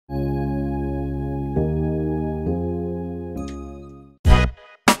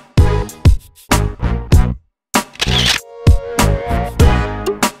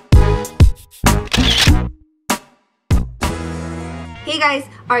guys,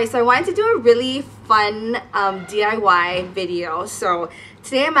 alright, so I wanted to do a really fun DIY video. So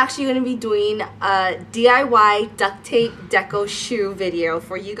today I'm actually going to be doing a DIY duct tape deco shoe video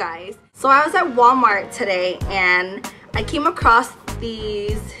for you guys. So I was at Walmart today and I came across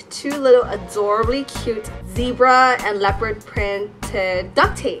these two little adorably cute zebra and leopard printed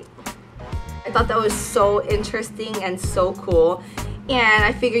duct tape. I thought that was so interesting and so cool. And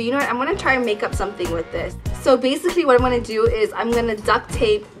I figured, you know what, I'm going to try and make up something with this. So basically what I'm going to do is I'm going to duct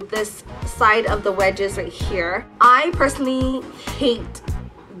tape this side of the wedges right here. I personally hate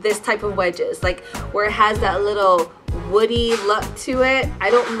this type of wedges, like where it has that little woody look to it. I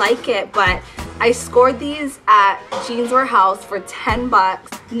don't like it, but I scored these at Jeans Warehouse for 10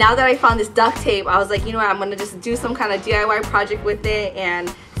 bucks. Now that I found this duct tape, I was like, you know what, I'm going to just do some kind of DIY project with it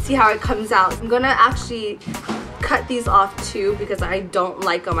and see how it comes out. I'm going to actually cut these off too because I don't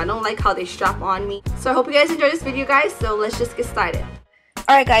like them. I don't like how they strap on me. So I hope you guys enjoy this video, guys. So let's just get started.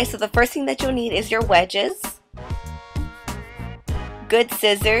 Alright guys, so the first thing that you'll need is your wedges, good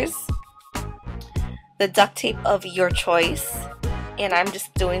scissors, the duct tape of your choice, and I'm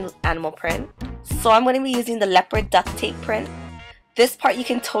just doing animal print. So I'm going to be using the leopard duct tape print. This part you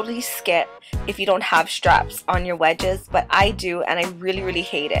can totally skip if you don't have straps on your wedges, but I do and I really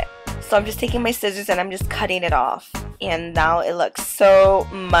hate it. So I'm just taking my scissors and I'm just cutting it off. And now it looks so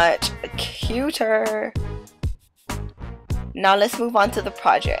much cuter. Now let's move on to the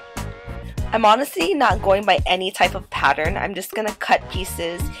project. I'm honestly not going by any type of pattern. I'm just going to cut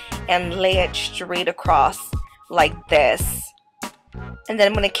pieces and lay it straight across like this. And then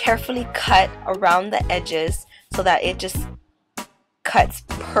I'm going to carefully cut around the edges so that it just cuts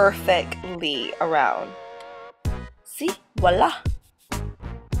perfectly around. See? Voila!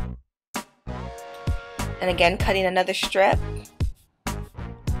 And again, cutting another strip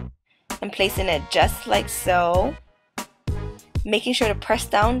and placing it just like so. Making sure to press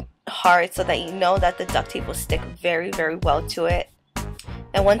down hard so that you know that the duct tape will stick very well to it.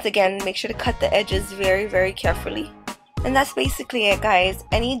 And once again, make sure to cut the edges very carefully. And that's basically it, guys.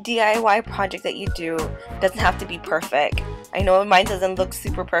 Any DIY project that you do doesn't have to be perfect. I know mine doesn't look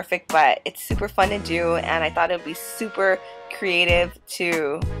super perfect, but it's super fun to do and I thought it would be super creative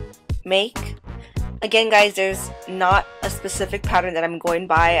to make. Again, guys, there's not a specific pattern that I'm going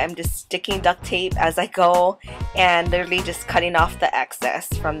by. I'm just sticking duct tape as I go and literally just cutting off the excess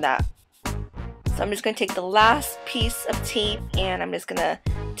from that. So I'm just going to take the last piece of tape and I'm just going to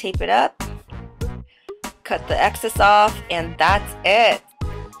tape it up, cut the excess off, and that's it.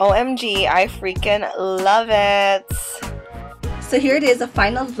 OMG, I freaking love it. So here it is, the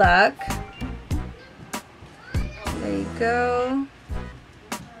final look. There you go.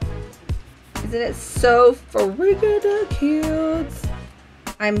 Isn't it so freaking cute?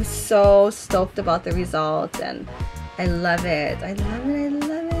 I'm so stoked about the result and I love it. I love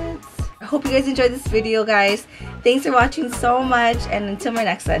it. I hope you guys enjoyed this video, guys. Thanks for watching so much and until my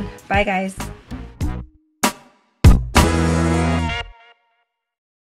next one. Bye, guys.